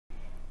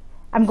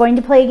I'm going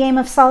to play a game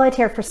of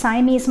solitaire for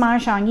Siamese Mah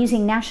Jongg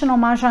using National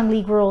Mah Jongg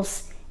League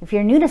rules. If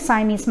you're new to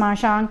Siamese Mah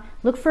Jongg,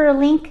 look for a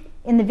link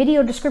in the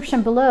video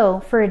description below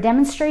for a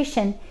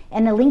demonstration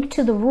and a link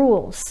to the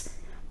rules.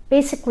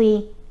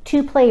 Basically,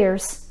 2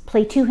 players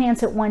play 2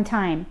 hands at one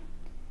time.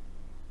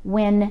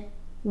 When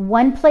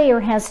one player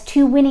has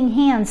 2 winning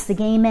hands, the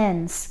game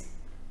ends.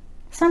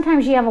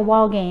 Sometimes you have a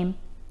wall game,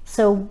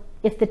 so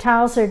if the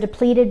tiles are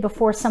depleted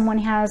before someone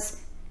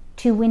has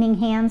 2 winning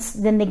hands,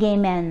 then the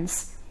game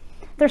ends.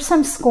 There's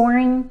some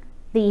scoring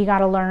that you got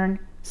to learn,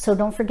 so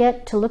don't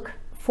forget to look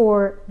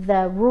for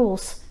the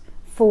rules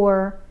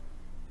for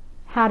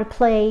how to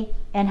play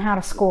and how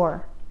to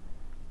score.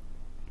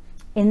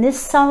 In this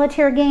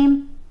solitaire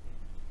game,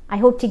 I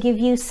hope to give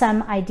you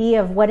some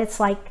idea of what it's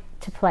like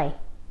to play.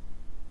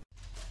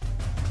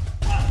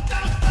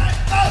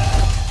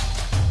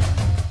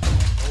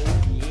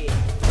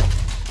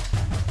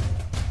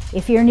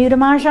 If you're new to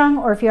Mah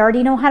Jongg, or if you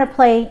already know how to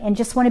play and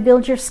just want to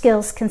build your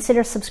skills,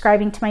 consider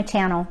subscribing to my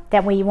channel.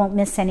 That way you won't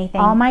miss anything.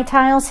 All my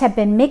tiles have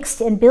been mixed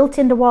and built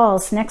into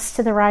walls next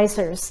to the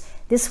risers.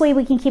 This way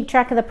we can keep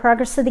track of the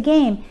progress of the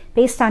game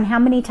based on how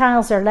many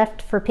tiles are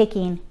left for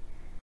picking.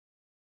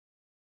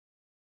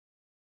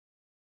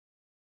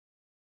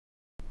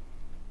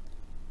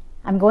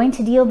 I'm going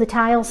to deal the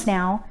tiles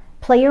now.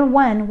 Player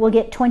 1 will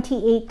get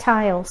 28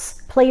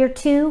 tiles. Player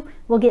 2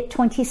 will get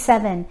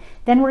 27.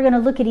 Then we're going to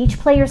look at each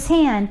player's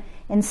hand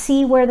and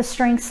see where the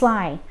strengths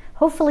lie.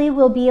 Hopefully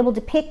we'll be able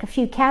to pick a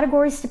few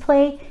categories to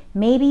play,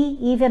 maybe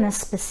even a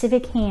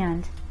specific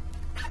hand.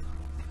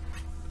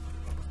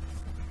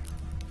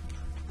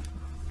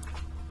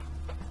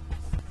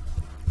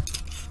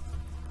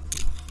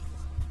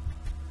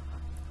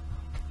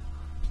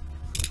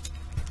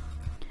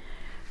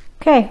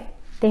 Okay,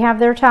 they have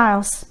their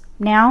tiles.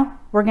 Now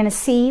we're going to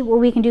see what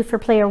we can do for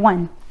player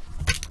 1.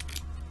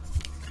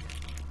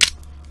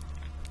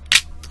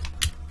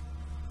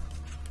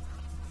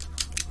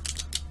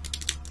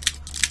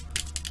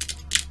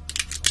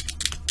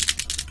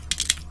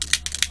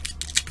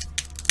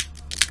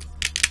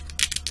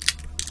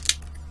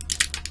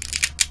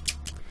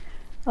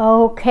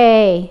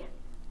 Okay.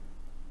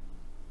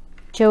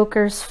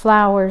 Jokers,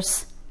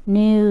 flowers,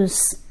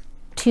 news,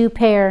 2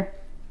 pair.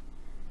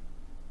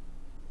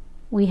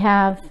 We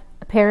have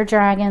a pair of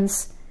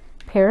dragons,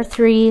 pair of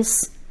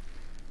 3s,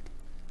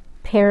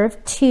 pair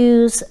of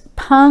 2s,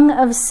 pung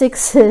of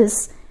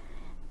 6s,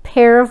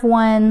 pair of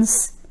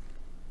 1s,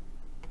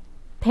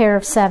 pair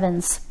of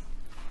 7s.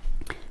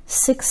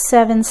 6,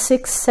 7,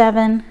 6,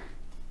 7.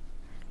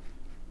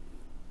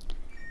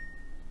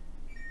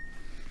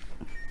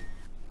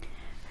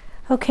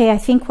 Okay, I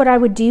think what I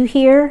would do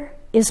here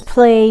is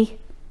play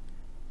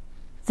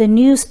the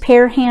news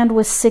pair hand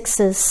with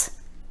 6s.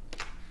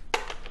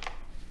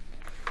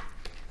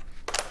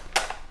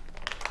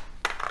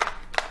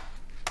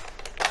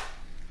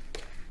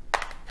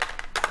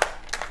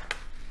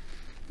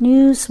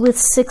 News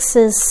with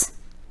 6s,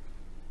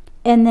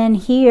 and then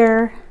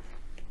here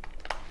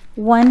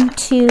 1,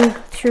 2,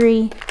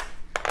 3.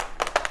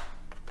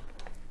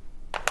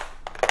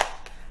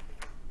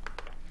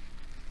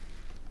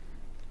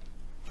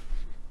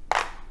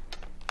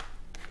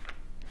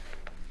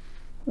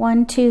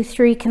 One, 2,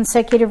 3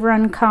 consecutive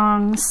run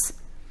Kongs.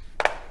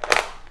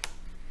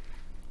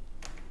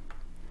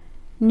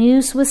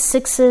 News with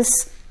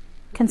 6s,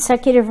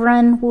 consecutive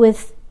run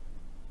with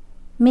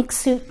mixed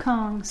suit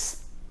Kongs.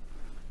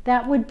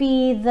 That would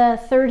be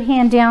the 3rd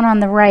hand down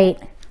on the right.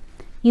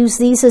 Use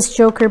these as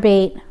joker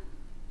bait.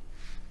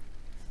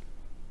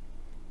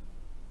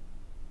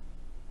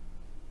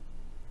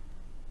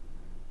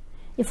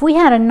 If we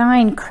had a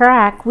 9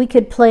 crack, we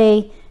could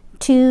play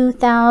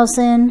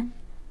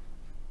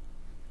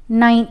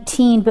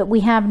 2019, but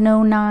we have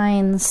no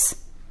 9s.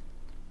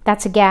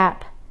 That's a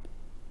gap.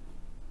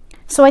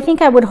 So I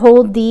think I would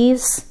hold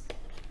these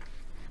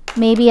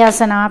maybe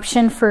as an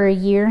option for a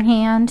year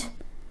hand.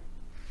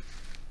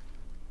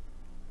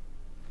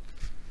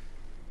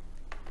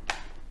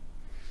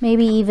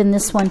 Maybe even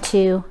this one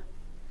too.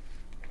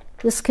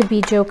 This could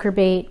be joker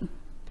bait.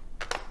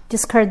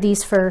 Discard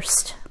these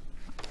first.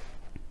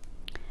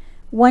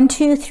 1,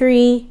 2,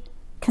 3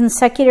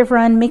 consecutive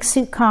run mixed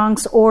suit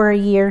Kongs or a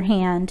year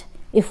hand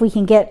if we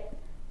can get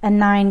a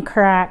 9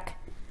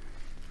 crack.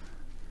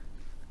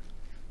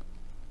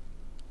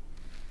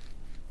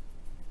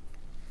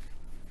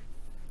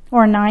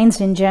 Or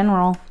 9s in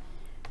general.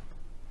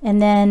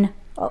 And then,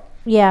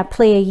 yeah,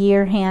 play a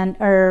year hand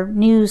or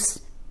news.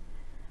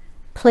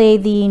 Play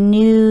the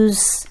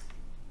news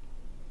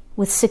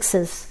with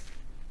 6s.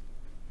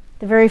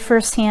 The very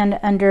first hand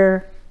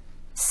under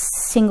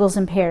singles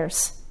and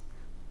pairs.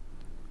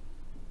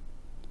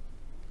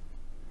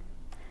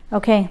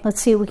 Okay,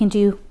 let's see what we can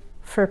do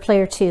for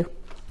player 2.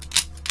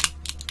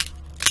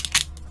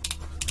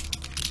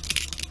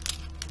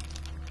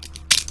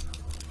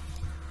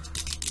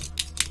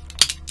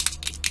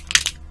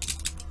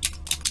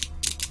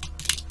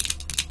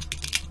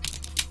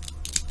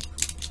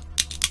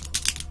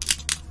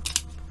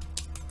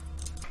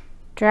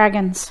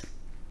 Dragons.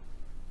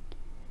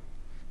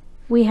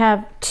 We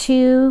have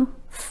 2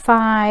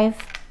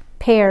 5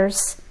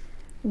 pairs.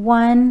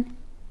 1,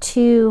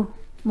 2,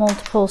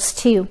 multiples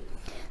 2.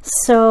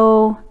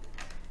 So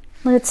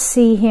let's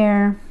see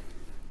here.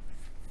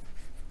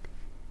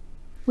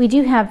 We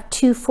do have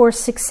 2, 4,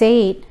 6,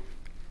 8.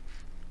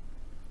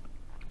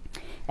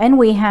 And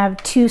we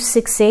have 2,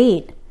 6,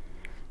 8.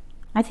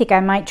 I think I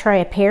might try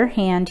a pair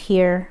hand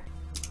here.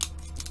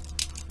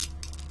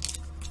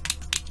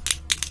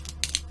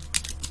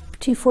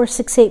 2, 4,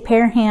 6, 8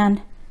 pair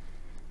hand.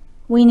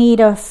 We need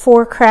a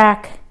 4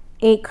 crack,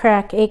 8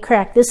 crack, 8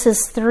 crack. This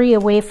is 3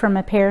 away from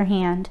a pair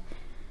hand.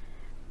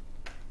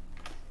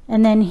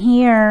 And then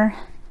here,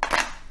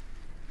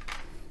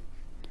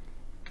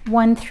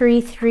 1,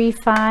 3, 3,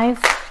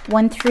 5,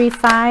 1, 3,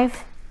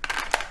 5.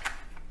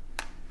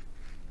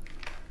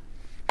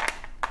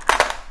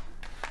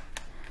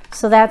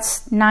 So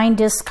that's 9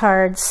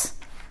 discards.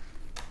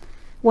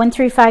 1,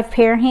 3, 5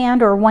 pair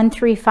hand or 1,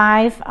 3,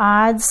 5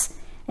 odds.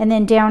 And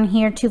then down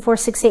here, 2, 4,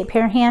 6, 8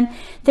 pair hand.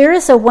 There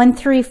is a 1,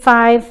 3,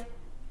 5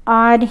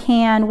 odd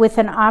hand with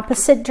an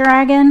opposite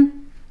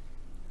dragon.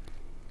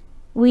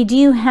 We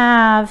do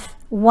have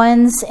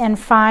 1s and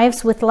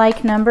 5s with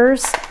like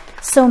numbers.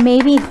 So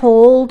maybe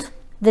hold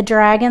the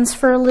dragons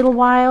for a little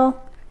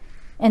while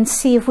and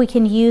see if we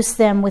can use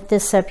them with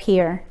this up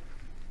here.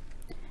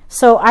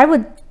 So I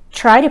would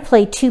try to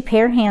play 2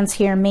 pair hands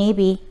here,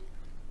 maybe.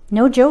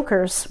 No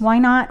jokers. Why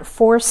not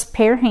force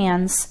pair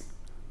hands?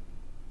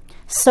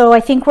 So I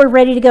think we're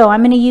ready to go.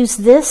 I'm going to use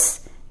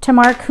this to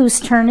mark whose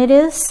turn it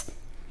is.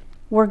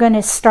 We're going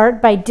to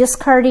start by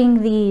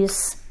discarding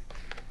these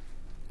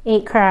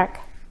 8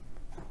 crack.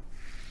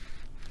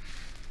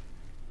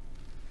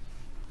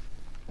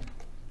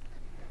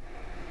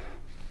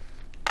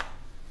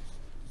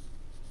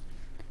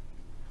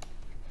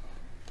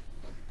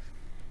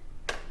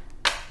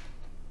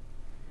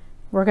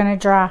 We're going to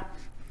draw.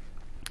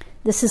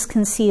 This is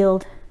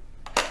concealed.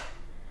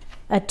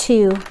 A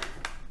 2.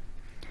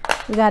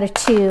 We got a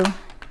 2.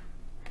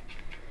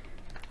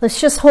 Let's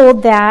just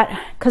hold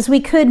that because we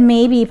could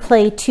maybe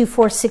play 2,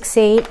 4, 6,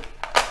 8.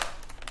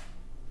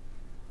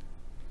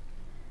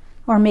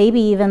 Or maybe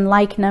even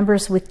like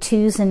numbers with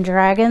 2s and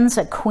dragons,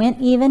 a quint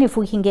even if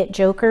we can get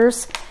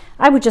jokers.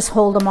 I would just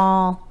hold them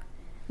all.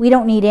 We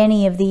don't need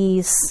any of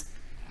these.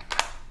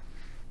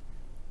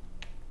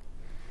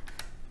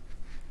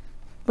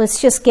 Let's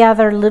just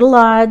gather little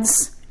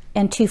odds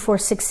and 2, 4,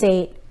 6,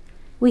 8.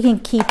 We can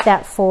keep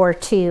that 4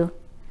 too.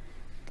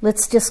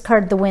 Let's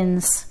discard the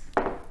winds.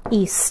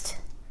 East.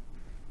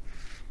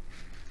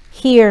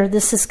 Here,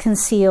 this is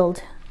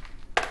concealed.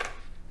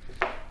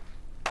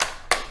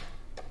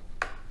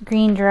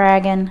 Green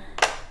dragon.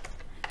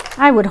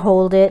 I would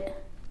hold it.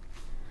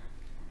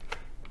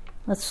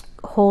 Let's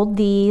hold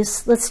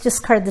these. Let's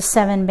discard the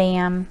 7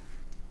 bam.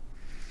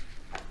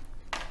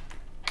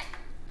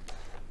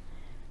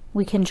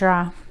 We can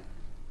draw.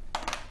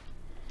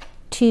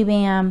 2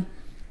 bam.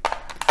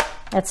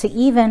 That's an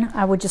even.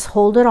 I would just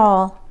hold it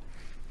all.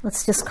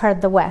 Let's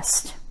discard the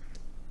west.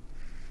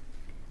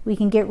 We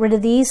can get rid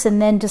of these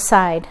and then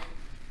decide.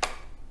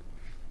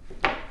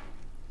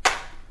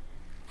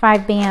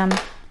 5 bam.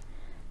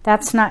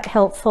 That's not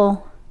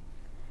helpful.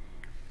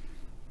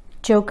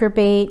 Joker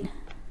bait.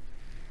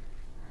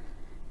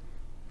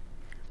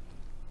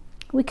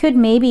 We could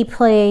maybe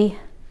play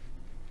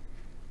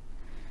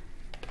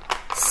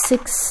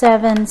 6,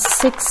 7,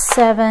 6,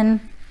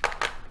 7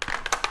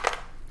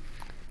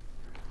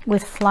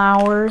 with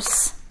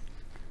flowers.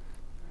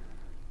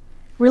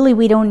 Really,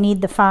 we don't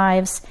need the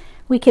 5s.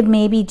 We could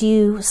maybe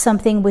do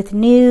something with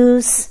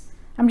news.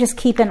 I'm just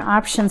keeping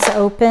options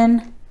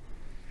open.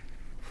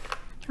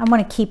 I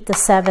want to keep the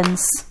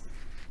 7s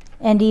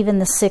and even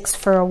the 6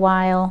 for a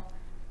while.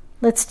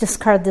 Let's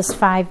discard this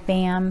 5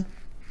 bam.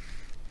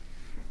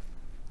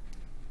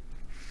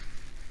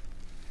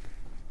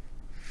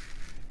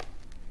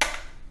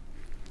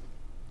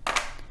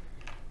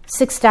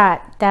 Six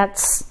dot,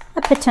 that's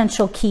a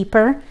potential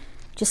keeper.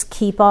 Just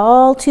keep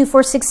all 2,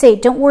 4, 6,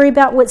 8. Don't worry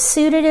about what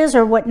suit it is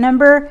or what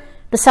number,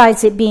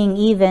 besides it being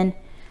even.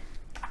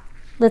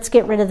 Let's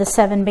get rid of the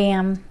 7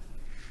 bam.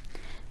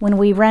 When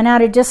we run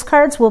out of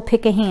discards, we'll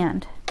pick a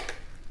hand.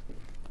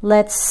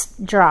 Let's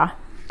draw.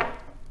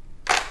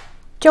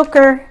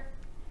 Joker.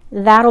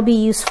 That'll be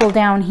useful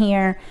down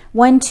here.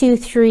 1, 2,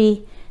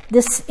 3.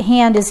 This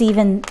hand is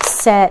even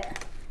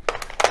set.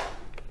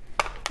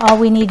 All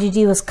we need to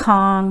do is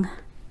Kong.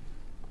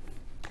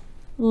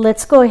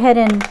 Let's go ahead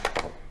and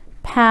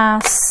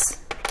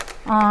pass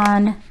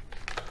on.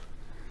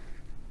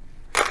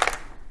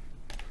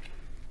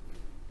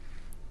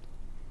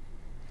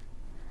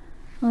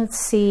 Let's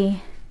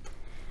see.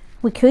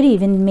 We could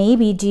even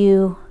maybe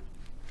do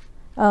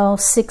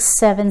 6,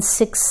 7,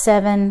 6,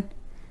 7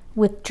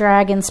 with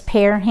dragon's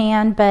pair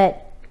hand,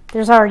 but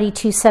there's already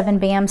 2 7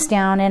 bams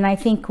down, and I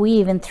think we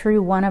even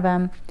threw one of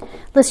them.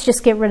 Let's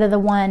just get rid of the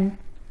 1.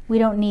 We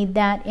don't need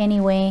that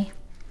anyway.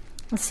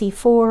 Let's see,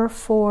 4,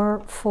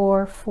 4,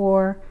 4,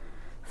 4,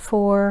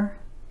 4,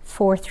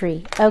 4,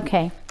 3.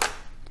 Okay.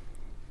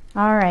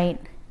 All right.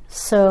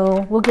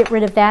 So we'll get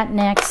rid of that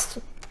next.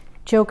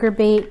 Joker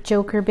bait,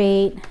 Joker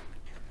bait.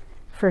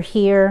 for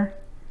here,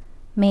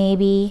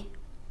 maybe.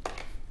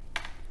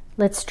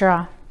 Let's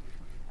draw.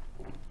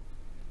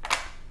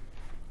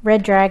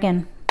 Red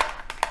dragon.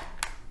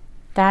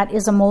 That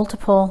is a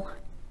multiple.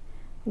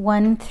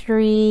 1,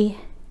 3.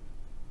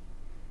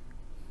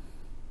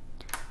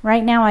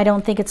 Right now I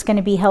don't think it's going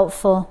to be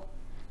helpful,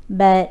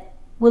 but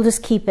we'll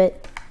just keep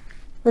it.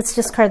 Let's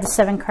discard the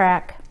 7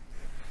 crack.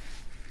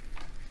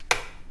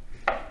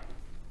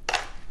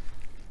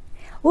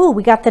 Ooh,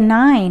 we got the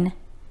 9.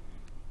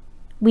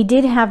 We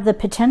did have the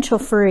potential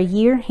for a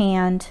year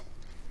hand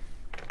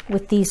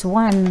with these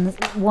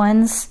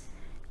ones.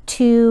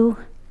 2,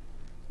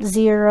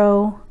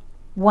 0,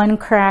 1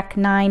 crack,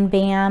 9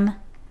 bam.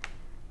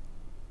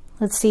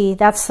 Let's see,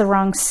 that's the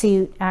wrong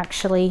suit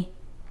actually.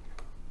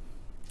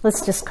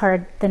 Let's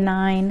discard the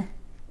 9.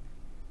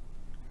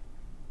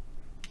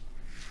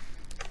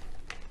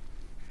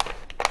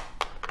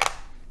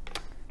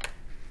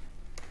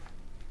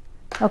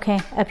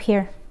 Okay, up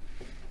here.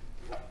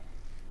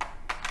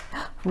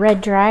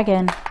 Red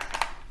dragon.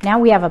 Now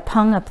we have a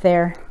pung up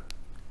there.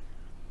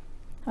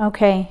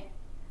 Okay.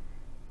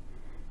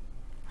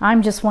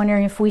 I'm just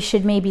wondering if we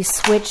should maybe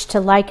switch to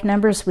like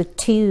numbers with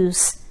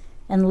 2s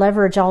and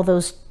leverage all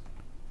those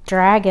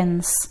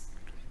dragons.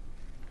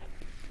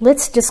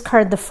 Let's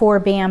discard the 4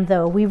 bam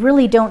though. We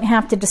really don't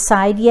have to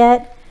decide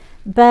yet,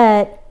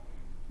 but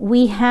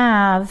we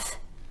have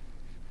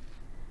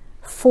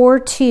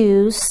 4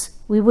 2s.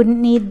 We wouldn't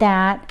need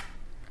that.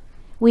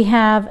 We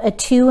have a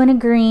 2 and a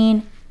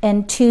green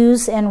and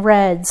 2s and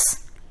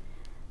reds.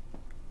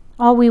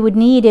 All we would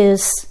need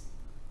is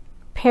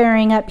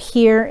pairing up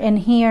here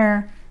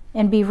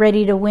and be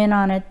ready to win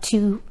on a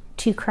 2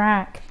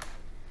 crack.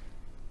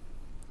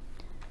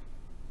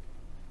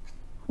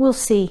 We'll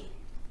see.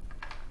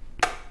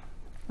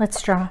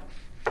 Let's draw.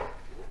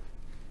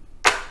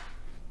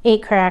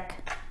 8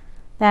 crack.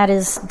 That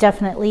is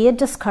definitely a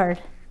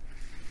discard.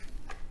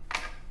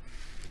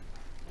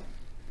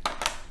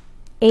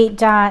 8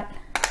 dot.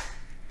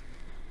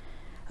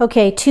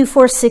 Okay, 2,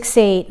 4, 6,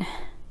 8.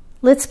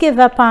 Let's give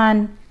up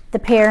on the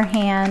pair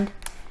hand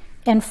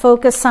and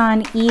focus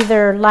on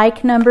either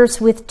like numbers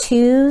with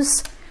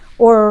 2s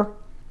or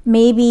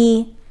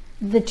maybe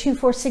the 2,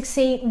 4, 6,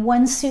 8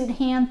 one suit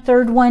hand,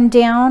 third one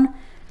down.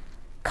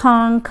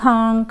 Kong,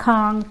 Kong,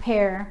 Kong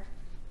pair.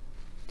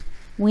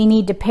 We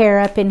need to pair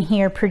up in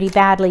here pretty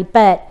badly,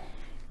 but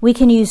we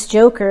can use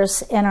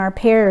jokers and our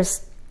pair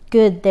is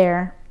good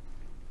there.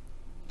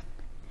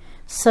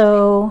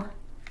 So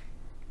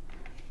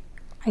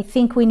I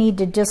think we need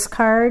to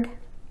discard.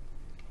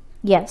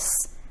 Yes,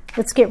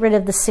 let's get rid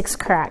of the 6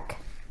 crack.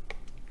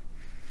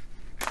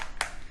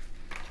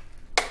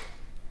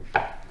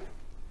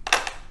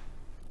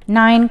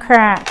 Nine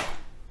crack.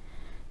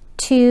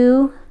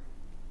 2,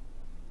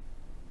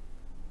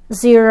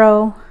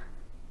 0,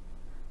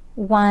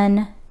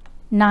 1,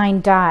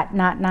 9 dot,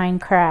 not 9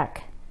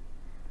 crack.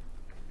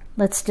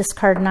 Let's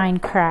discard 9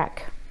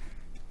 crack.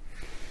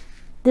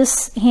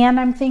 This hand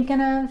I'm thinking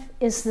of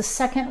is the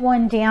second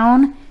one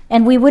down,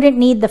 and we wouldn't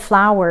need the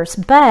flowers,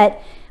 but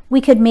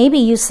we could maybe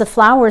use the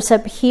flowers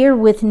up here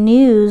with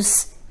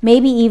news,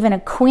 maybe even a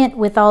quint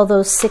with all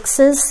those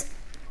 6s,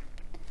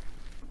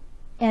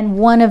 and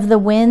one of the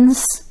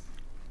wins.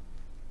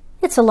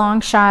 It's a long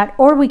shot,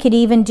 or we could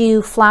even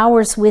do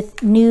flowers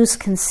with news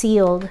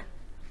concealed.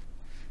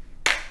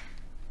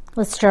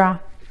 Let's draw.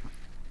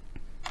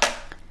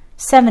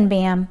 7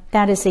 bam,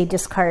 that is a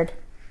discard.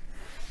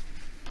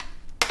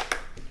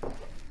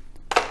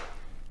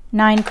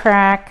 9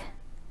 crack.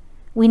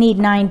 We need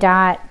 9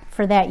 dot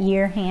for that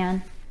year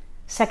hand.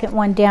 Second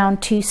one down,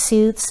 2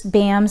 suits,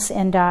 bams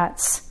and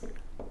dots.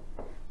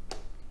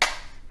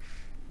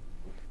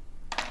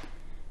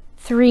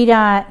 3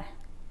 dot.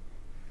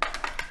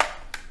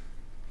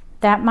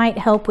 That might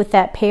help with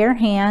that pair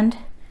hand.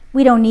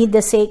 We don't need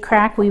this 8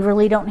 crack. We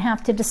really don't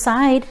have to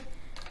decide.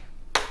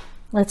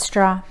 Let's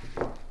draw.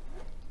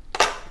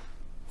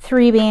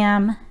 3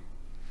 bam.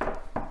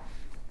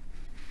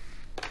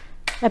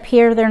 Up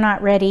here, they're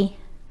not ready.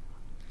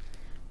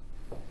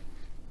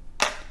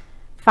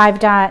 5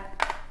 dot.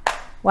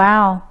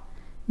 Wow,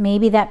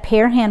 maybe that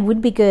pair hand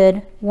would be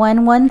good.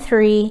 1, 1,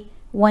 3,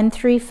 1,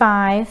 3,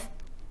 5.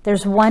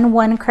 There's 1,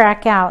 1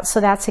 crack out, so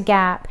that's a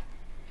gap.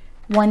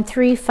 1,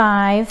 3,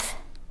 5.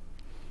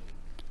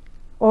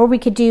 Or we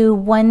could do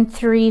 1,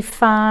 3,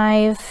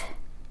 5.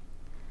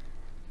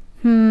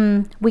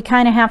 We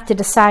kind of have to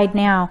decide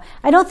now.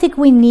 I don't think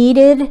we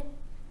needed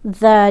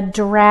the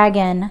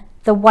dragon,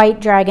 the white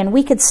dragon.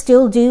 We could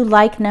still do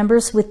like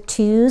numbers with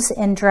 2s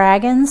and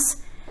dragons.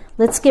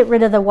 Let's get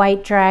rid of the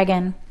white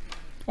dragon.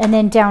 And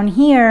then down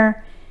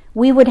here,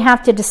 we would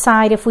have to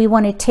decide if we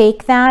want to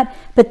take that.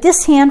 But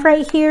this hand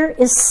right here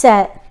is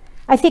set.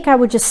 I think I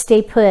would just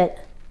stay put.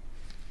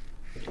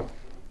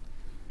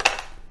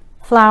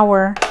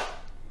 Flower.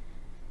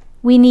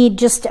 We need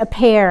just a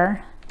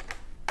pair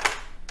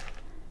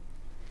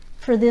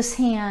for this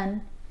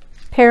hand.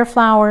 Pair of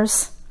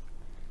flowers.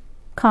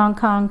 Kong,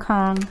 Kong,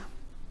 Kong.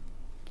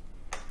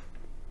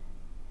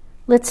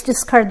 Let's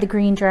discard the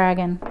green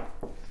dragon.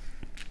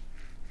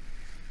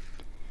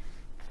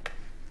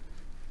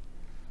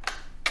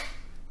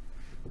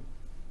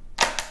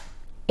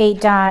 8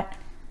 dot,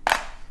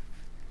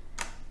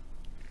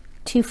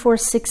 2, 4,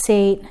 6,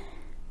 8.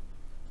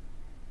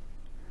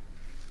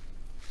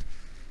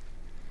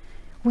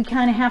 We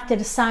kind of have to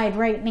decide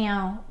right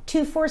now.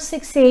 2, 4,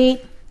 6,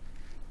 8.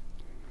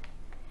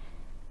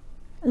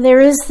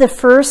 There is the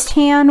first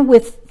hand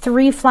with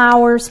 3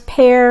 flowers,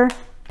 pair,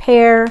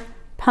 pair,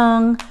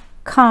 pung,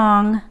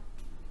 kong.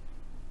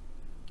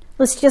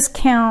 Let's just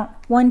count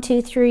 1,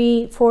 2,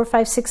 3, 4,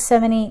 5, 6,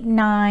 7, 8,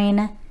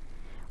 9.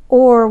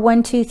 Or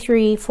 1, 2,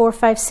 3, 4,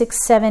 5,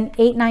 6, 7,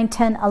 8, 9,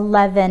 10,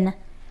 11.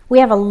 We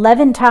have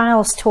 11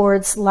 tiles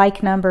towards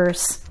like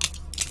numbers.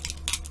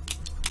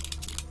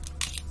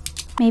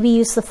 Maybe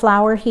use the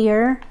flower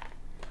here.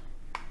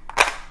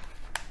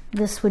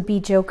 This would be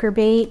joker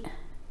bait.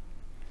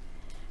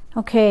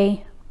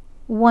 Okay,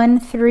 1,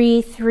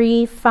 3,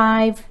 3,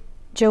 5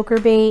 joker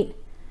bait,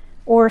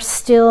 or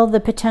still the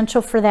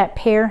potential for that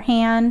pair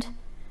hand.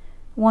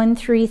 1,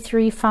 3,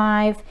 3,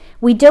 5.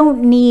 We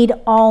don't need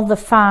all the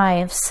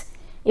 5s.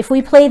 If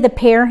we play the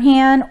pair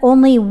hand,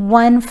 only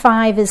 1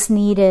 5 is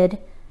needed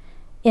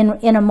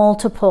in a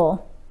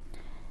multiple.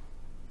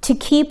 To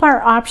keep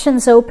our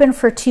options open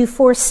for 2,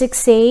 4,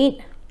 6,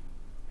 8,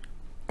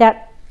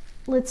 that,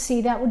 let's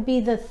see, that would be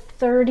the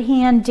third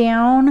hand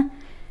down.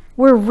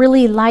 We're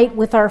really light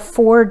with our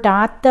 4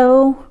 dot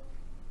though.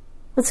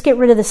 Let's get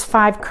rid of this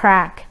 5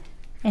 crack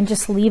and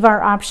just leave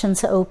our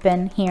options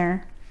open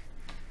here.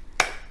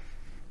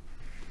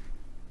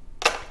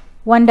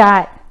 1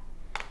 dot,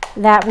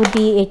 that would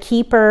be a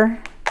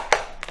keeper.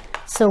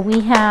 So we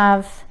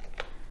have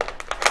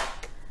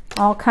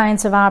all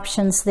kinds of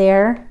options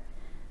there.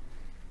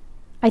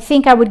 I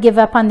think I would give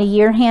up on the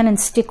year hand and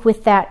stick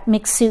with that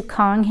mixed suit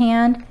Kong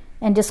hand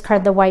and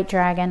discard the white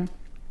dragon.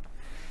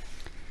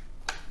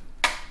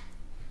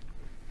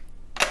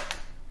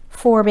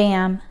 4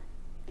 bam.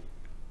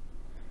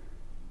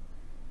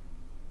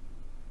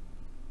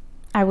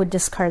 I would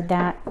discard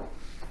that.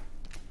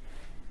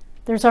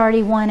 There's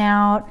already 1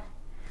 out.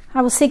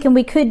 I was thinking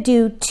we could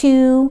do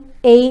 2,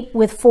 8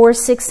 with 4,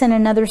 6 and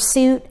another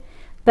suit,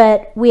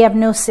 but we have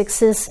no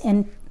 6s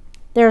and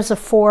there's a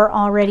 4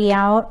 already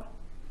out.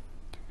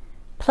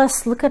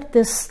 Plus, look at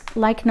this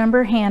like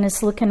number hand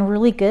is looking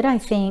really good, I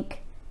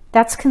think.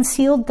 That's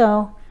concealed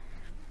though.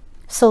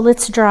 So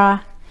let's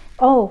draw.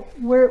 Oh,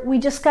 we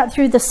just got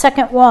through the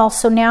second wall,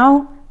 so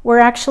now we're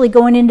actually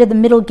going into the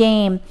middle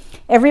game.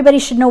 Everybody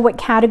should know what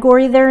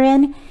category they're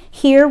in.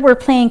 Here we're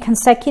playing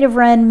consecutive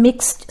run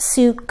mixed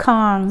suit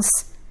Kongs,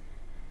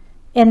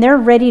 and they're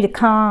ready to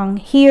Kong.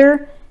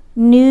 Here,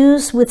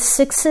 news with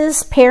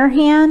 6s, pair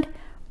hand,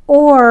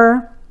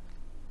 or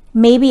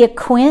maybe a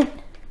quint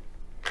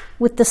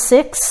with the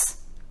 6.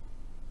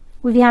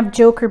 We have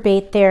joker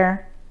bait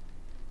there.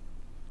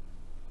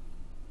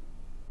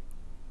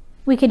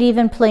 We could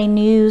even play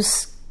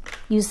news,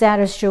 use that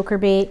as joker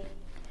bait.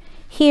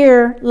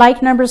 Here,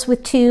 like numbers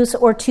with 2s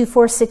or 2,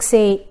 4, 6,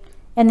 8.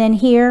 And then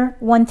here,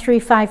 1, 3,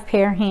 5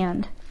 pair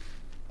hand.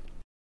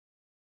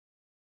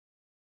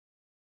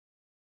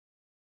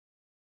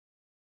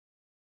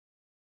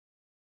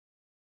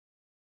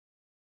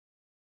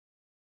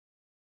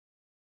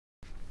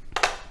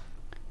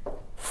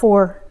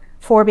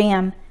 Four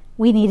bam.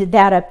 We needed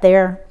that up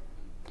there.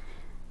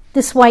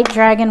 This white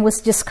dragon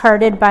was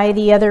discarded by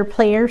the other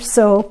player,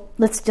 so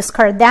let's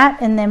discard that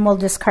and then we'll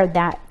discard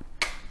that.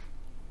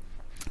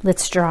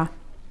 Let's draw.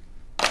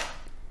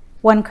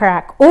 1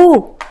 crack.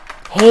 Oh,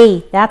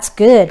 hey, that's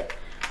good.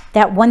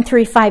 That 1,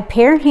 3, 5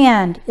 pair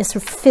hand is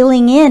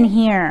filling in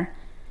here.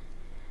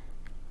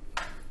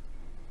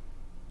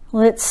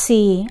 Let's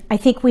see. I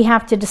think we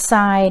have to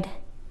decide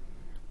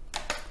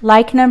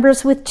like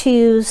numbers with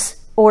 2s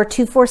or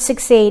 2, 4,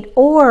 6, 8,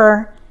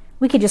 or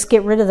we could just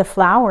get rid of the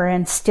flower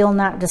and still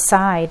not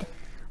decide.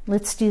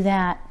 Let's do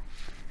that.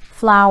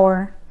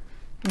 Flower,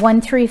 1,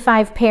 3,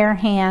 5 pair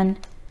hand,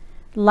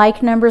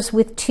 like numbers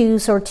with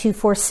 2s or 2,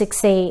 4,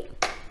 6, 8.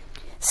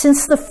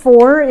 Since the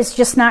 4 is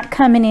just not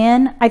coming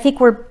in, I think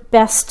we're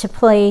best to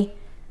play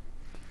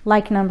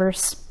like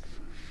numbers.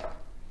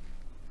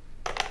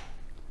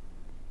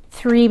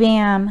 3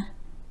 bam.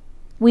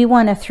 We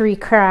want a 3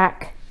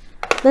 crack.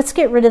 Let's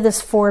get rid of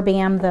this 4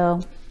 bam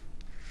though.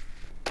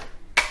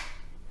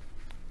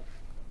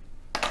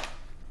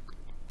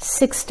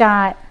 6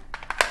 dot.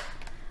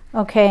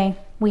 Okay,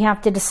 we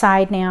have to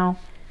decide now.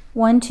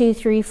 1, 2,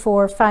 3,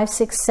 4, 5,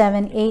 6,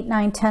 7, 8,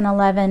 9, 10,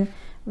 11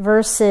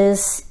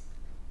 versus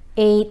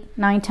 8,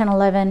 9, 10,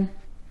 11.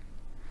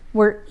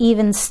 We're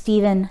even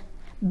Steven,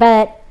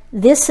 but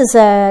this is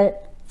a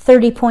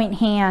 30-point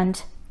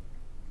hand.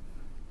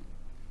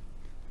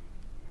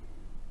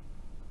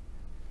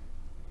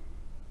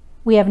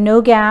 We have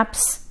no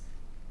gaps.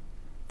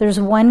 There's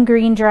 1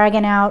 green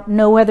dragon out.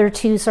 No other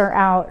 2s are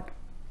out.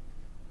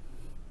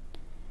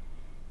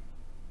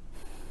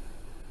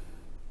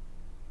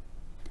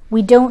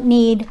 We don't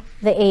need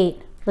the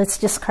 8. Let's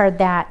discard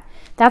that.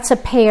 That's a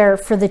pair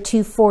for the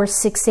 2, 4,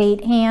 6,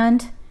 8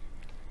 hand.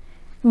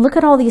 Look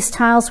at all these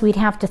tiles we'd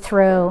have to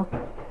throw.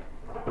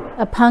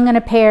 a pung and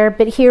a pair,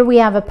 but here we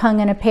have a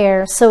pung and a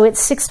pair. So it's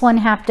 6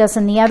 1/2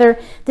 dozen the other.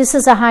 This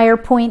is a higher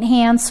point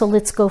hand, so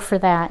let's go for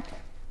that.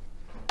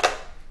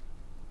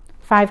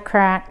 5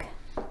 crack.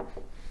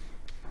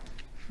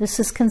 This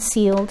is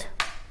concealed.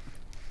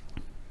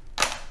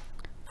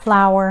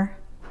 Flower.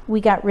 We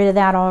got rid of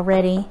that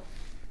already.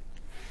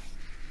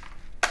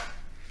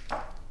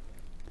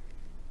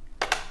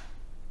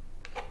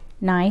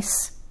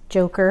 Nice.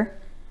 Joker.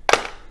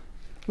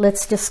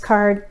 Let's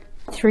discard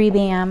 3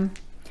 bam.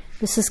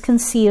 This is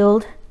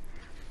concealed.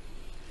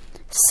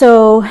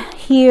 So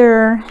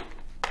here,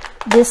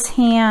 this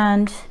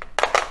hand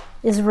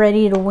is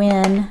ready to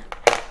win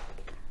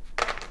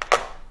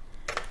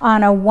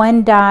on a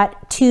 1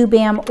 dot, 2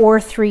 bam, or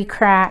 3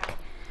 crack.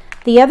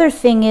 The other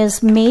thing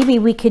is maybe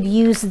we could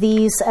use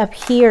these up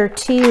here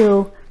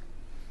too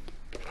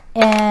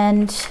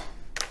and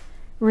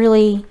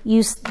really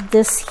use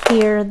this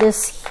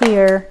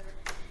here,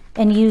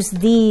 and use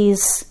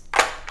these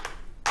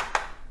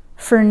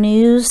for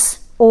news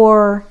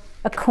or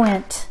a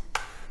quint.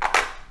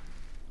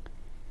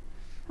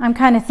 I'm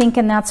kind of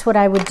thinking that's what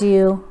I would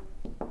do.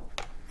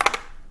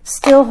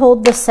 Still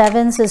hold the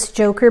 7s as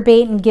joker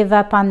bait and give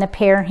up on the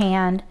pair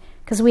hand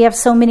because we have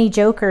so many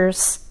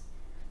jokers.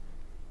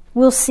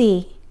 We'll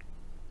see.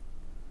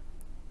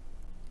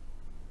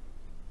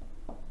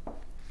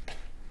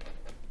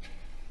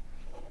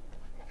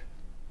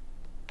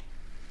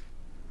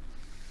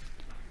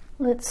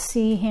 Let's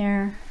see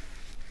here.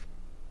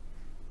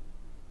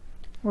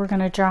 We're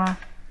going to draw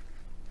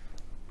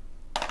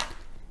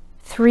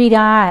 3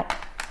 dot.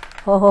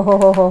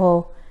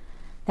 Oh,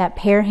 that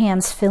pair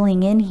hand's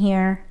filling in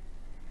here.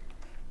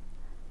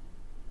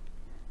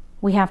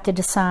 We have to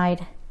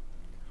decide.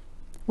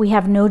 We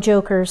have no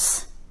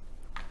jokers.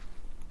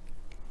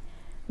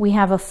 We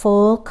have a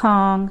full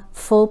Kong,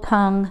 full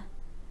pung.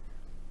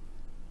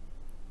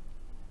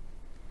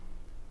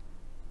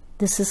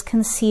 This is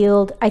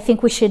concealed. I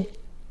think we should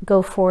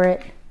go for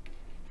it.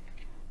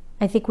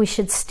 I think we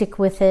should stick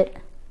with it.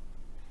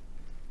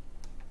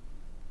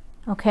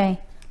 Okay,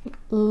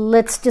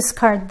 let's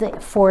discard the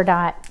 4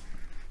 dot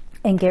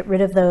and get rid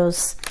of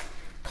those.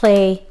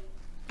 Play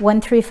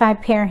 1 3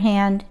 5 pair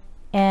hand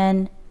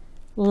and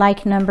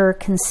like number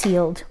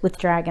concealed with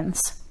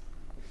dragons.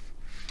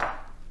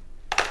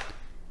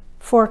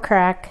 4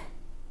 crack.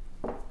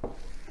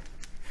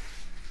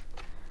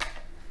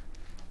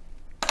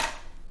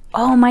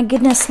 Oh my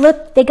goodness,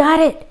 look, they got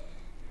it.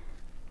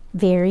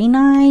 Very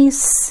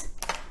nice.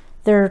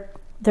 They're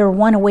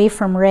 1 away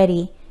from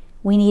ready.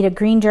 We need a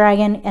green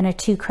dragon and a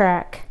 2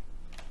 crack.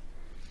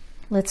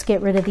 Let's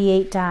get rid of the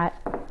 8 dot.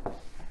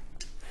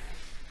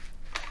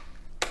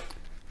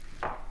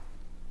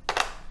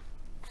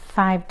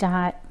 Five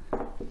dot.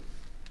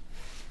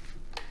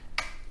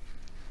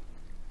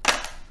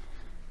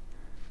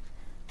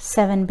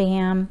 Seven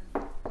bam.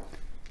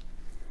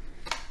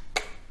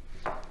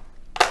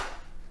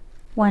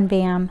 1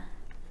 bam.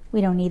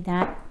 We don't need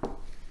that.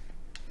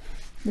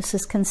 This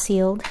is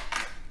concealed.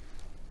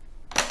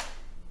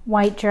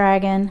 White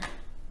dragon.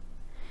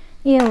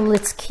 Yeah,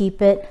 let's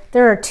keep it.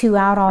 There are 2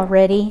 out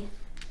already.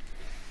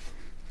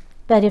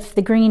 But if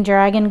the green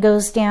dragon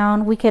goes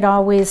down, we could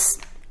always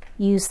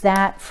use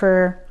that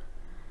for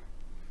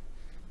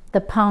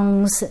the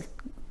pungs,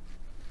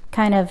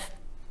 kind of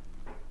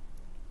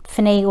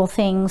finagle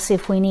things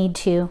if we need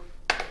to.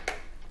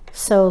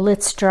 So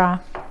let's draw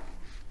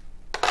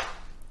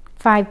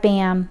 5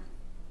 bam.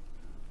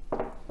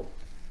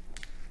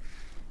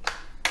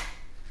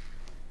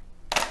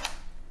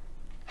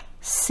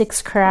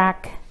 6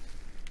 crack.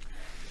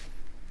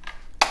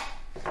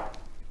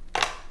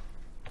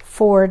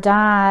 4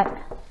 dot.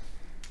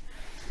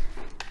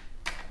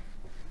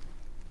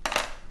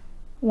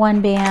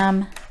 1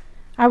 bam.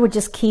 I would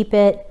just keep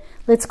it.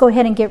 Let's go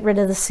ahead and get rid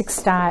of the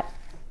 6 dot.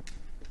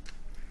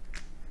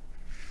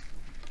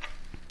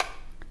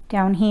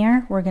 Down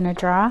here, we're going to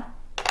draw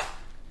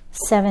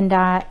 7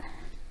 dot.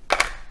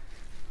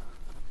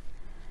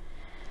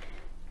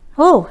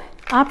 Oh,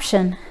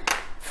 option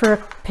for a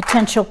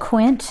potential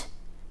quint.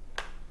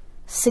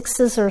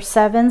 6s or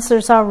 7s.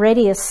 There's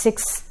already a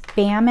 6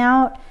 bam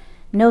out.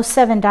 No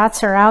 7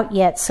 dots are out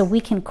yet, so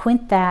we can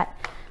quint that.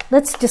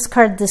 Let's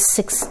discard this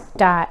 6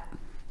 dot.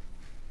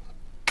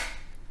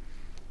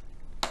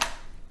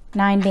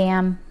 9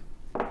 bam.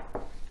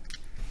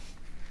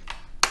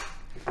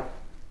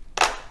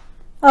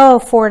 Oh,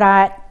 4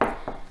 dot.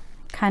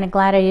 Kind of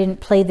glad I didn't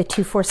play the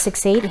 2 4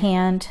 6 8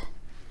 hand.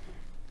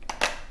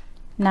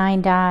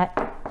 9 dot.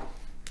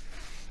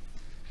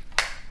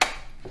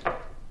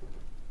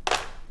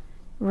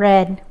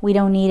 Red, we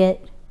don't need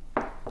it.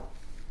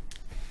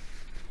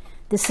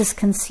 This is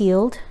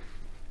concealed.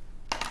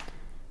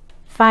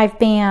 5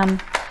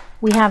 bam.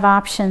 We have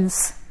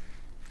options.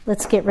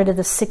 Let's get rid of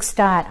the 6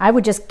 dot. I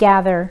would just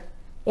gather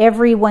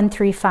every 1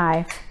 3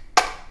 5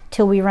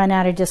 till we run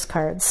out of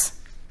discards.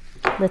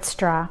 Let's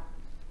draw.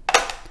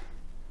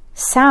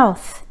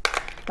 South.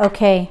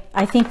 Okay,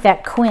 I think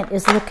that quint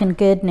is looking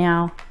good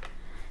now.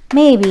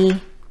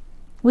 Maybe.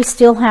 We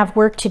still have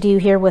work to do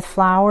here with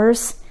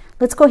flowers.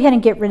 Let's go ahead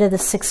and get rid of the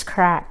 6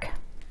 crack.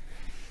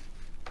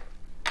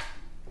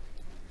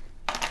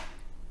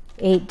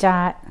 8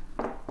 dot.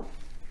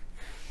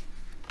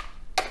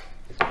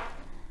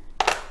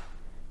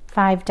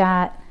 5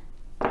 dot.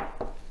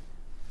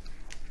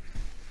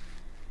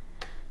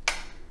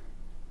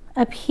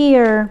 Up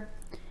here,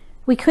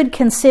 we could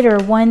consider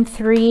 1,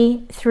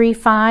 3, 3,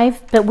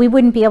 5, but we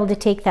wouldn't be able to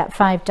take that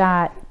 5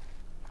 dot.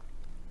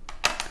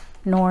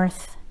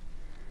 North.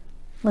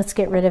 Let's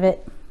get rid of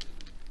it.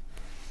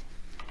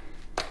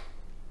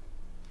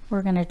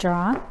 We're going to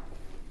draw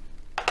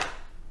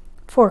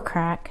 4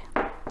 crack.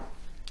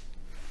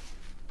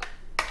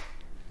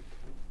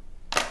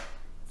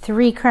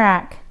 3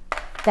 crack.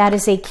 That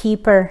is a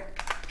keeper.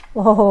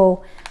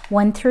 Whoa.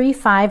 1, 3,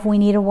 5, we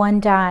need a 1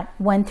 dot.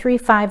 1, 3,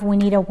 5, we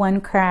need a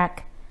 1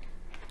 crack.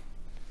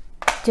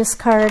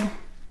 Discard,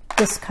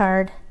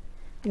 discard.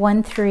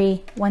 1,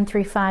 3, 1,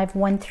 3, 5,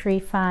 1, 3,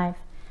 5.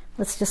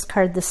 Let's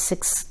discard the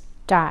 6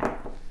 dot.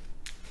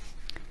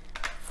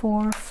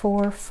 4,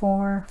 4,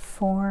 4,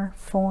 4,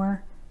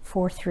 4,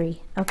 4,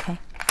 3. Okay.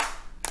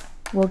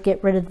 We'll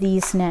get rid of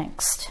these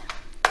next.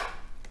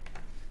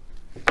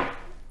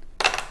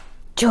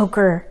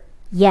 Joker.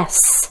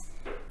 Yes.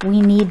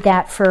 We need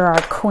that for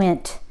our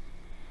quint.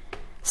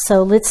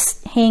 So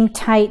let's hang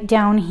tight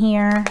down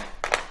here.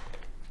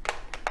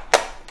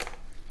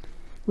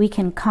 We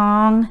can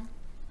Kong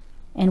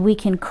and we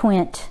can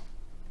quint.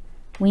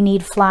 We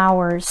need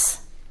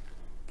flowers.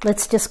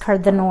 Let's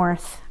discard the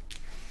north.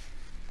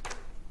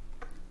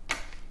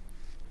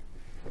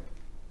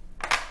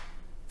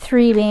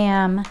 Three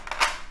bam.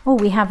 Oh,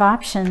 we have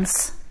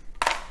options.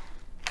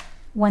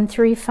 1,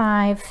 3,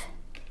 5,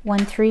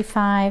 1, 3,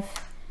 5.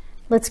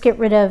 Let's get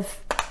rid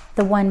of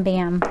the 1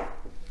 bam.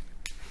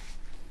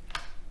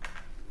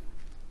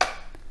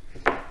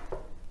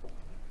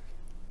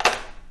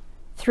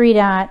 Three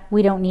dot,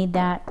 we don't need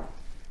that.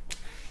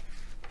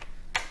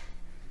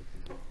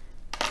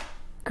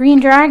 Green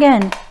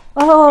dragon.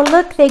 Oh,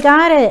 look, they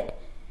got it.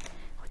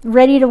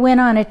 Ready to win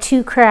on a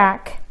 2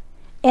 crack.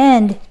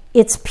 And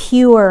it's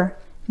pure.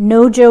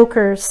 No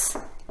jokers.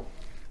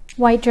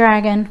 White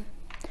dragon.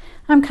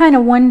 I'm kind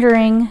of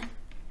wondering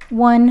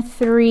 1,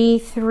 3,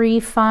 3,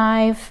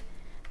 5.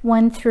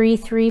 1, 3,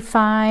 3,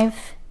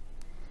 5.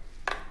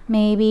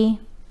 Maybe.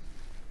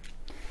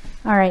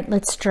 All right,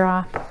 let's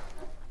draw.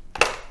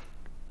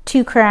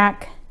 2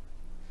 crack.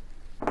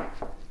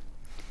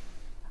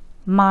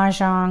 Mah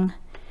Jongg.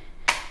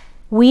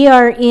 We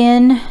are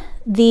in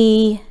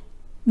the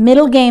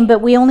middle game, but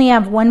we only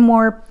have 1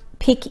 more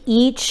pick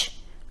each.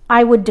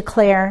 I would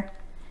declare,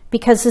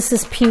 because this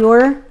is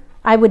pure,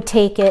 I would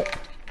take it.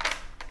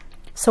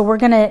 So we're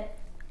gonna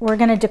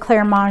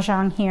declare Mah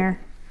Jongg here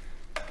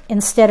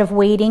instead of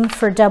waiting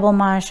for double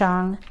Mah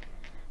Jongg.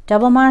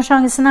 Double Mah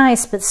Jongg is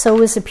nice, but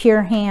so is a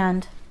pure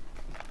hand.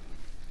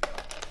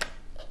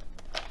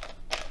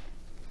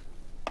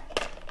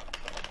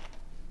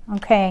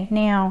 Okay,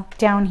 now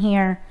down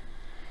here,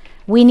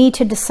 we need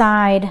to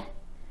decide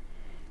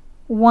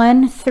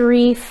 1,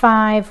 3,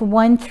 5,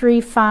 1,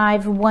 3,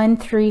 5, 1,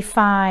 3,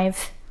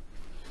 5.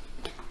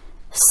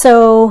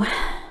 So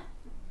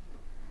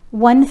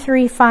 1,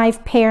 3,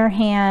 5 pair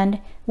hand.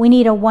 We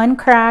need a 1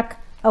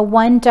 crack, a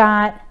 1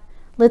 dot.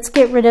 Let's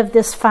get rid of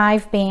this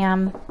 5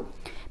 bam,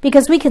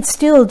 because we could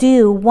still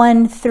do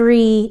 1,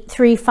 3,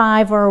 3,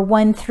 5 or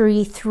 1,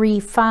 3, 3,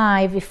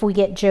 5 if we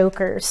get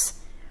jokers.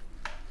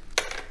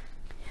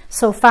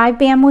 So 5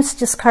 bam was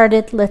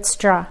discarded. Let's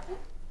draw.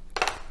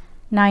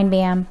 9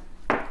 bam.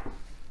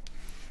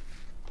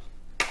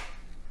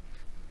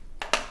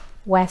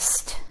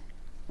 West.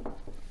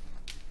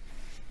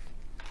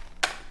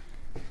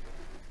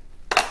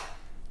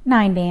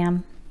 Nine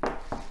bam.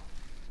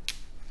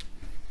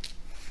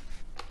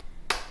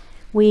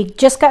 We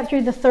just got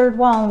through the 3rd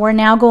wall and we're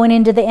now going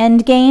into the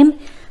end game.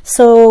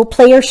 So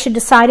players should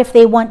decide if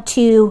they want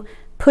to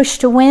push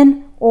to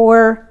win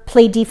or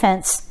play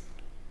defense.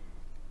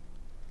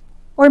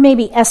 Or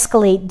maybe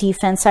escalate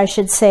defense, I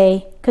should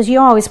say, because you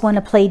always want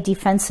to play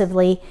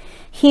defensively.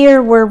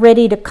 Here we're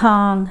ready to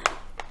Kong.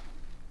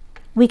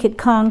 We could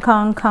Kong,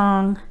 Kong,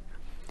 Kong.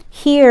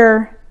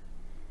 Here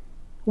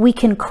we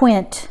can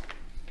quint.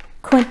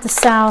 Quint the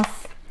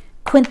south,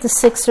 quint the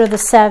 6 or the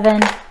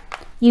 7.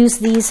 Use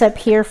these up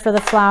here for the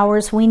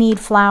flowers. We need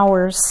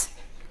flowers.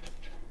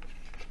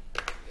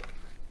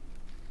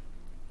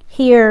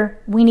 Here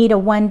we need a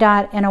 1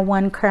 dot and a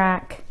 1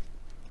 crack.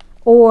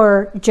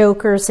 Or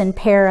jokers and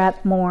pair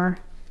up more.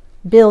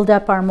 Build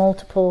up our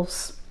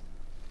multiples.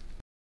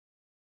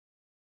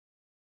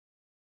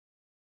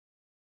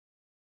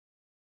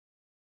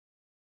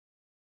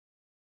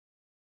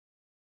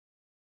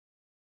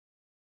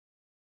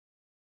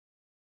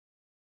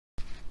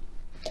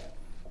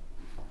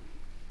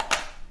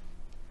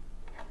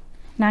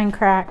 Nine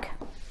crack.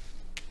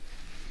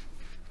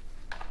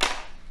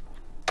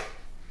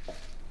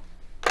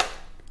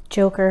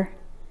 Joker.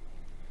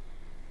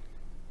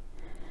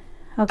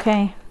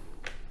 Okay.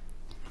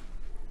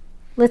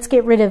 Let's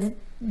get rid of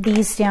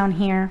these down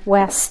here.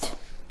 West.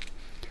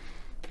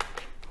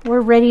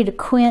 We're ready to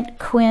quint,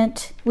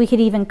 quint. We could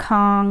even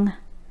Kong.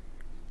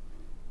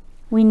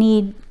 We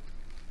need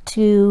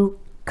to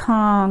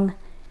Kong.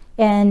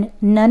 And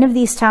none of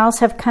these tiles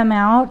have come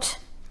out.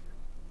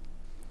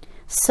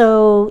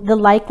 So the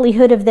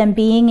likelihood of them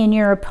being in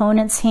your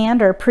opponent's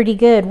hand are pretty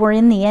good. We're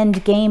in the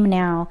end game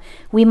now.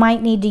 We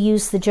might need to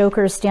use the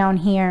jokers down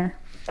here.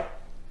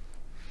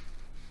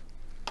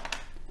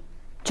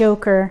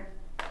 Joker.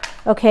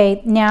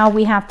 Okay, now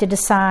we have to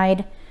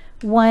decide.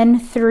 1,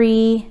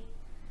 3,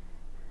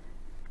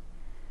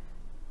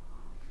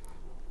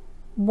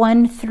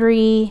 1,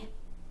 3,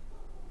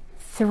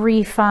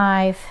 3,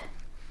 5.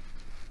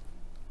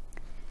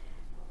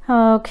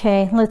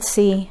 Okay, let's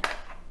see.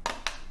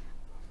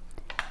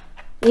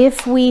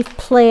 If we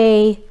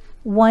play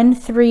 1,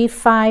 3,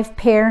 5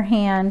 pair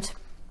hand,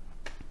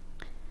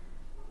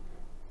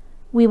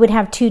 we would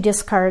have 2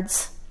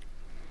 discards.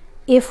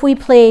 If we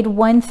played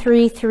 1,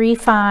 3, 3,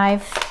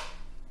 5,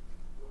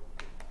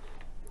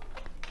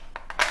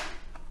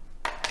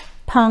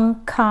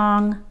 pung,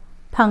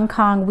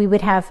 kong, we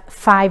would have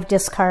 5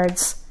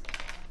 discards.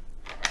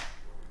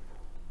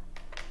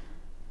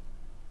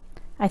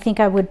 I think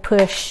I would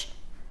push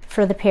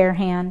for the pair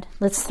hand.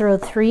 Let's throw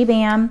 3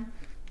 bam.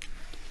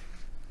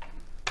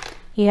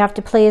 You have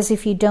to play as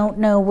if you don't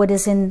know what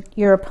is in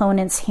your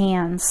opponent's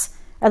hands.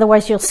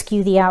 Otherwise, you'll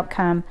skew the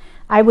outcome.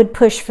 I would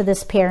push for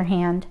this pair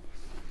hand.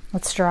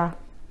 Let's draw.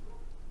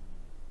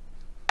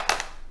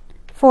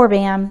 4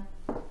 bam.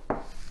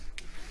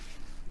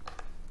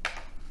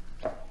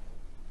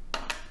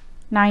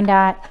 9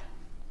 dot.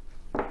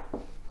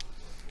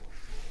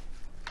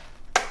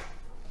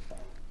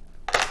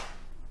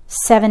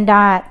 7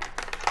 dot.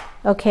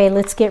 Okay,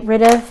 let's get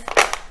rid of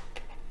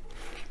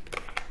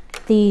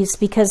these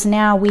because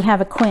now we have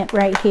a quint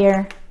right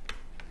here.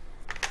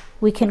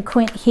 We can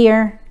quint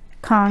here,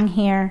 Kong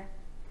here.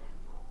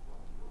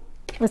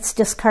 Let's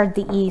discard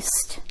the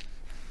east.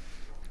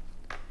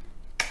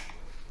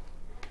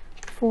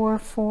 4,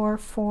 4,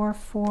 4,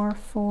 4,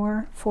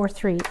 4, 4,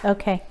 3.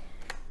 Okay.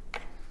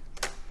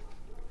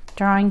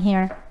 Drawing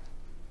here.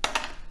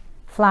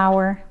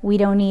 Flower. We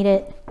don't need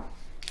it.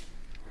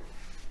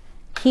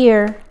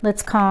 Here,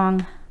 let's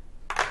Kong.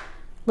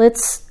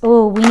 Let's,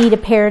 oh, we need a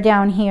pair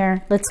down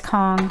here. Let's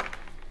Kong.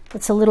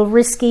 It's a little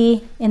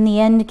risky in the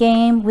end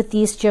game with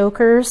these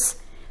jokers,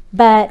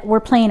 but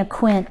we're playing a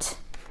quint.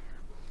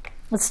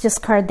 Let's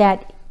discard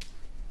that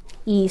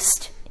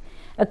east.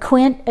 A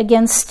quint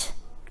against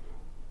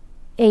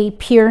a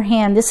pure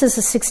hand. This is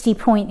a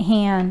 60-point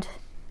hand.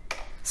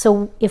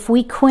 So if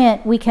we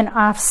quint, we can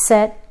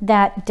offset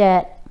that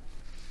debt.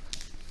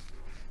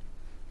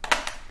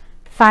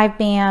 5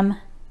 bam.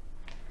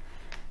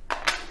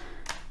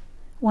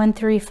 1,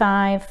 3,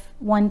 5,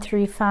 1,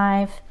 3,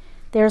 5.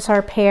 There's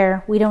our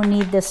pair. We don't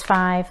need this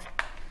 5.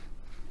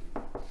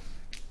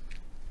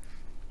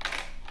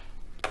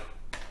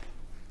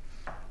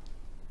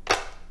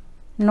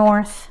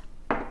 North.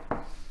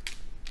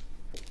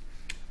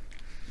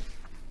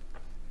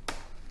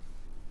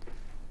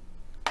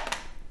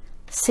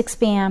 Six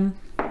bam.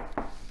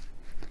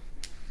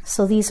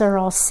 So these are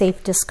all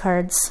safe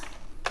discards.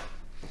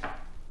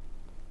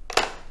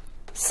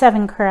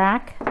 7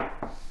 crack.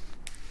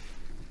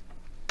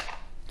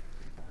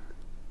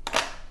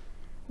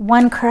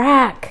 1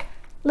 crack.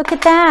 Look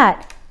at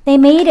that. They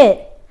made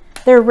it.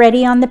 They're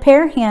ready on the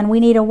pair hand. We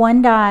need a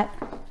 1 dot.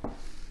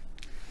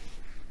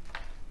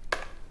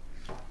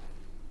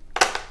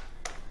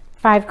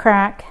 5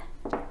 crack.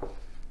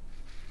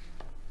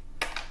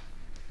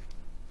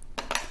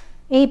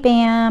 8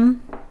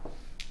 bam.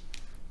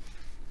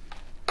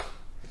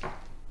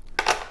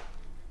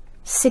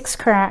 6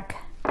 crack.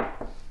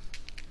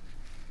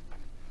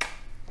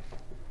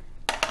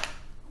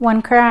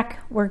 1 crack.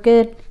 We're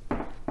good.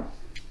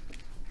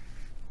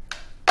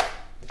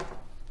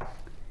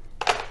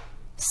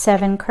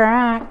 7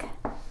 crack.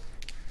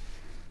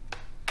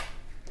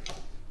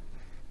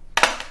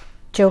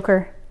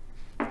 Joker.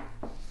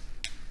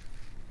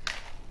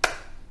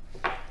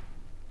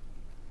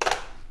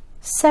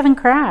 7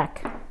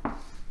 crack.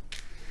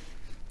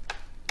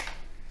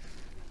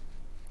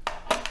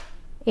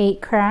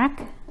 8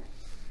 crack.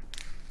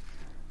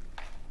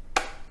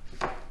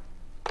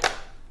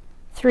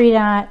 3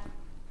 dot.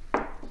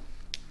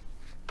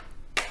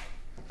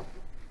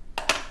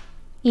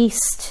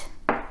 East.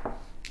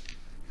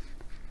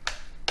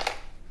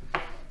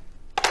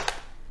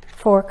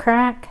 4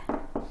 crack.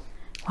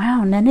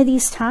 Wow, none of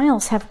these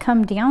tiles have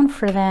come down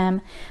for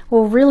them.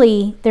 Well,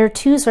 really, their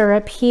 2s are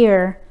up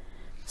here.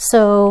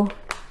 So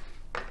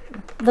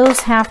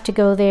those have to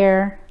go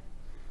there.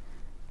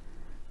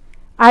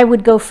 I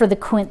would go for the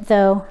quint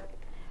though.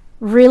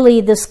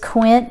 Really, this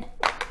quint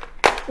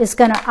is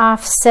going to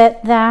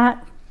offset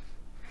that.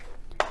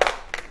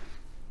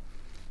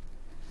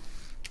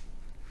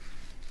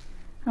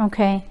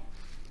 Okay,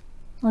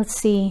 let's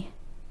see.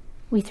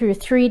 We threw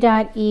 3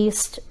 dot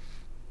east.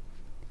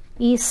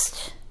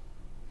 East.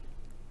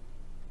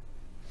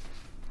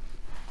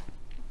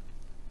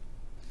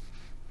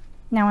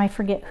 Now I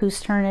forget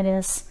whose turn it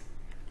is.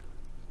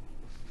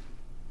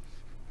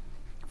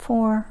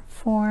 4,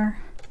 4,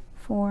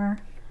 4,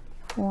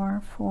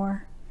 4,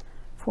 4,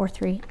 4,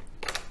 3,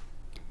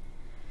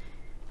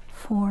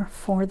 4,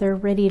 4. They're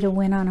ready to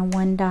win on a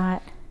 1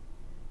 dot.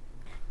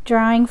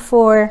 Drawing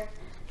for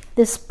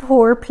this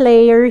poor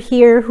player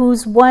here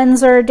whose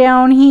 1s are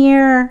down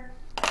here.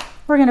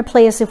 We're going to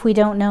play as if we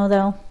don't know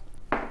though.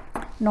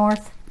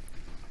 North.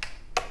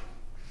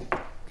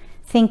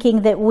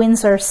 Thinking that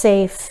wins are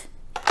safe.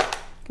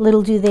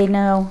 Little do they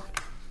know.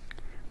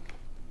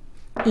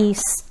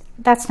 East.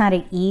 That's not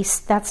an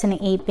east. That's an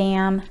 8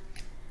 bam.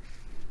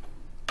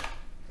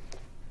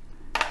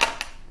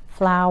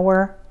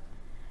 Flower.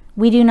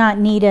 We do not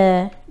need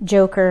a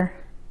joker.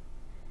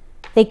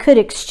 They could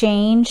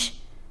exchange,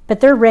 but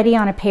they're ready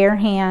on a pair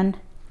hand.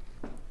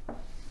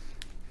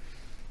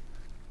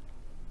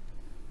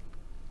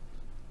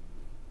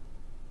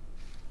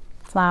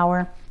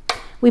 Flower.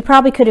 We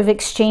probably could have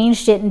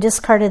exchanged it and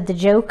discarded the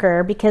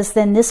joker, because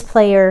then this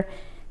player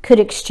could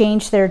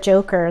exchange their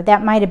joker.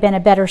 That might have been a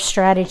better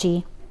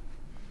strategy.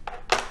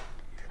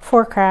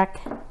 4 crack.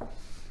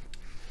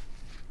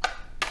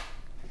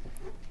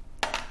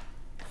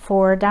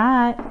 4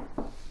 dot.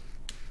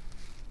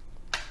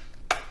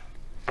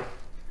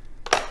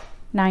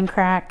 9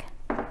 crack.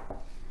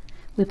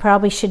 We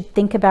probably should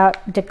think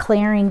about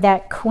declaring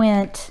that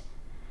quint.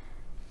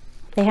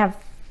 They have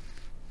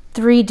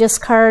 3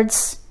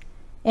 discards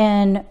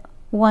and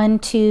 1,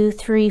 2,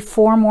 3,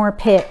 4 more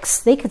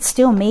picks. They could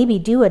still maybe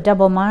do a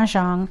double Mah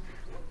Jongg.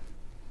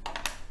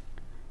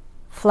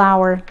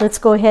 Flower. Let's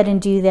go ahead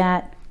and do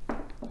that.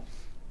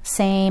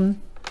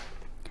 Same.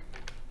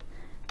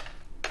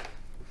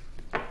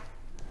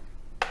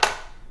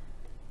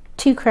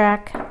 Two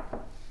crack.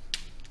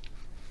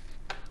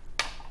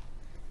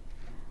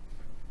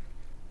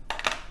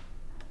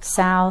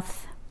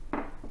 South.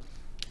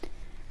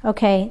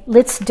 Okay,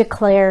 let's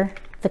declare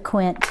the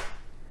quint,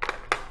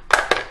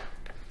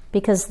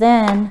 because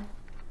then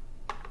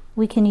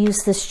we can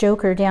use this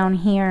joker down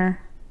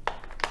here.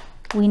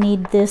 We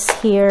need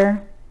this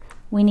here.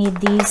 We need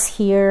these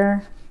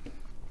here.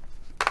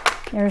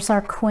 There's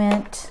our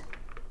quint.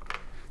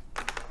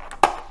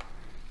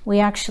 We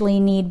actually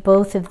need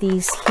both of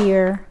these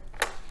here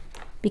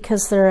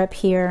because they're up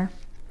here.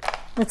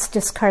 Let's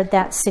discard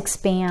that 6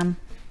 bam.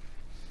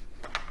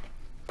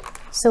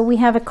 So we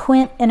have a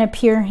quint and a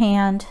pure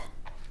hand.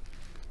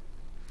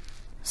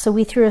 So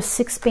we threw a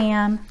 6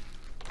 bam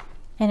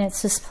and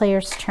it's this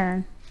player's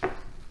turn.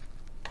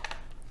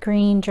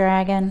 Green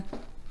dragon.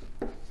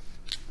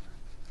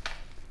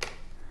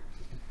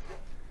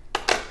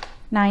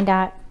 9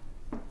 dot.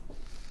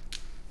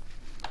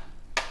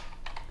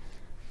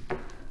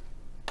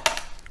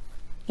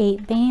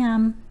 Eight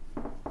bam.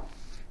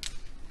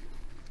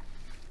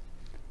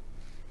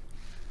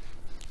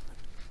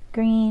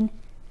 Green,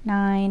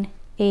 9,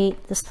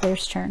 8, this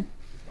player's turn.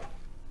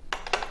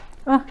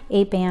 Oh,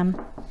 8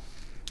 bam.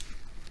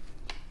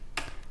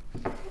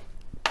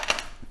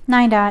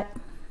 9 dot.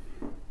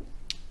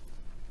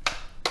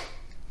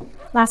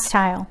 Last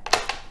tile.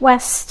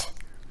 West.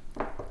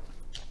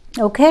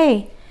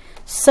 Okay,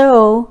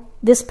 so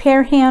this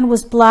pair hand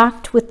was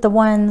blocked with the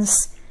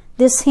ones.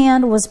 This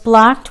hand was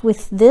blocked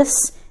with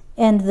this,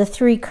 and the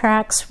 3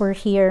 cracks were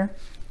here.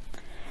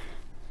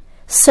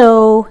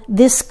 So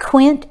this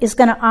quint is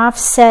going to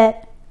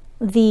offset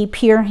the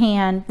pure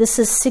hand. This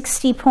is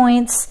 60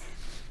 points,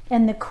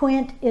 and the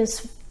quint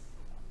is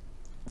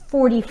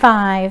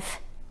 45.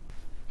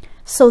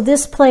 So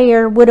this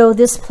player would owe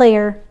this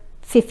player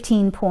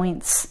 15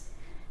 points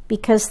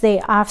because they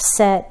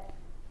offset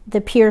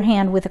the pure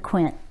hand with a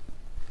quint.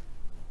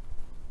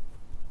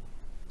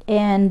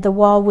 And the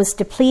wall was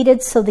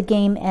depleted, so the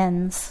game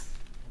ends.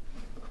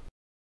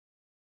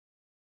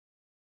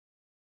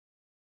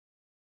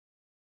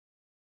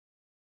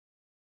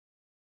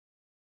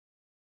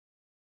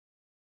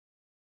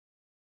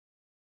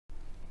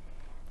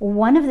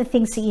 One of the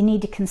things that you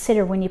need to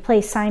consider when you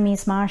play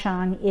Siamese Mah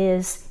Jongg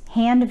is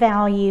hand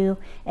value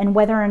and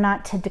whether or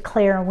not to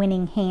declare a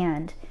winning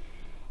hand.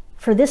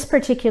 For this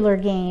particular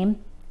game,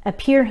 a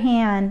pure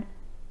hand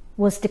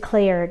was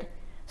declared,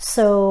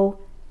 so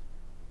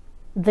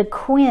the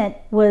quint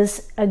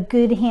was a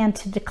good hand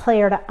to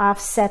declare to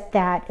offset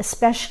that,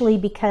 especially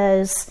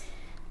because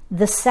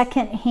the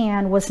second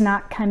hand was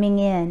not coming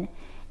in.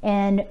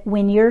 And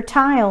when your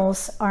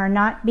tiles are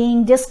not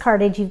being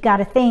discarded, you've got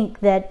to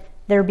think that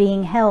they're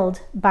being held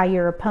by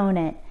your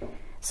opponent.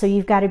 So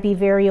you've got to be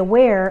very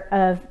aware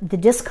of the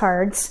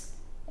discards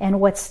and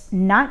what's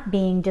not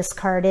being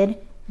discarded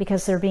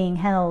because they're being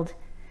held.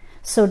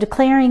 So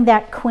declaring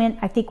that quint,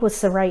 I think,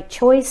 was the right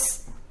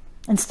choice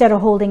instead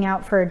of holding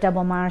out for a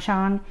double Mah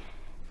Jongg.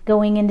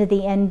 Going into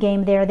the end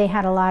game there, they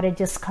had a lot of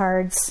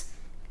discards.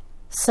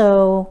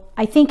 So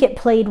I think it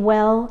played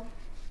well.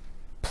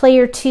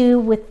 Player 2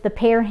 with the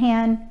pair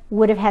hand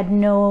would have had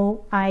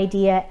no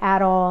idea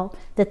at all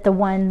that the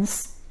 1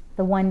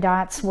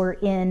 dots were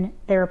in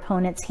their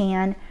opponent's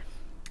hand.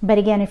 But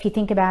again, if you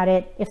think about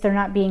it, if they're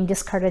not being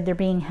discarded, they're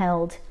being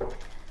held.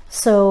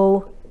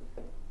 So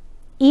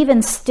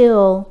even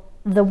still,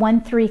 the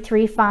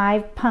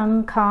 1-3-3-5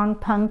 pung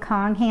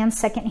kong hand,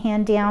 second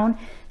hand down.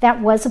 That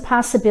was a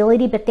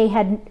possibility, but they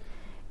had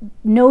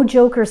no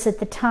jokers at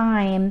the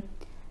time.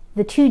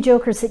 The 2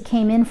 jokers that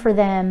came in for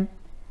them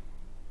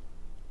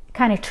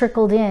kind of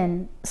trickled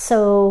in.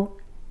 So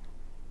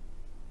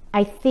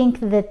I think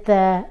that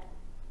the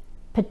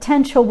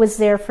potential was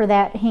there for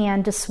that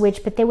hand to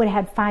switch, but they would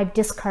have had 5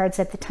 discards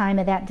at the time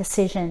of that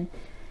decision.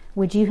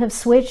 Would you have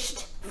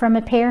switched from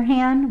a pair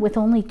hand with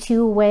only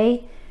 2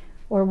 away,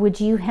 or would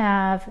you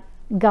have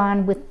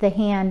gone with the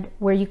hand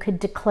where you could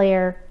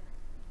declare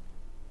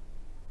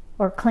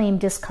or claim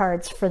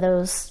discards for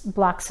those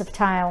blocks of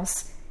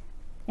tiles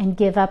and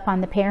give up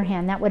on the pair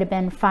hand? That would have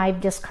been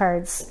 5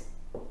 discards.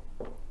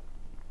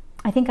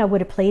 I think I would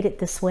have played it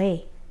this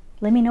way.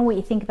 Let me know what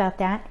you think about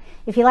that.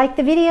 If you like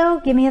the video,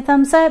 give me a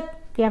thumbs up.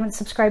 If you haven't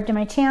subscribed to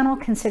my channel,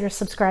 consider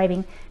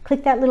subscribing.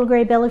 Click that little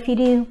gray bell if you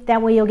do.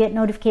 That way you'll get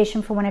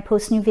notification for when I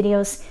post new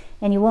videos,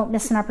 and you won't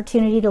miss an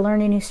opportunity to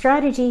learn a new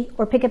strategy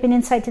or pick up an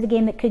insight to the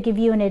game that could give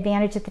you an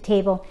advantage at the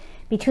table.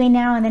 Between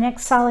now and the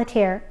next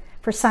solitaire,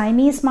 for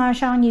Siamese Mah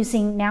Jongg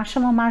using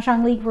National Mah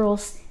Jongg League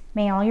rules,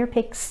 may all your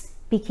picks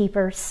be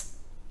keepers.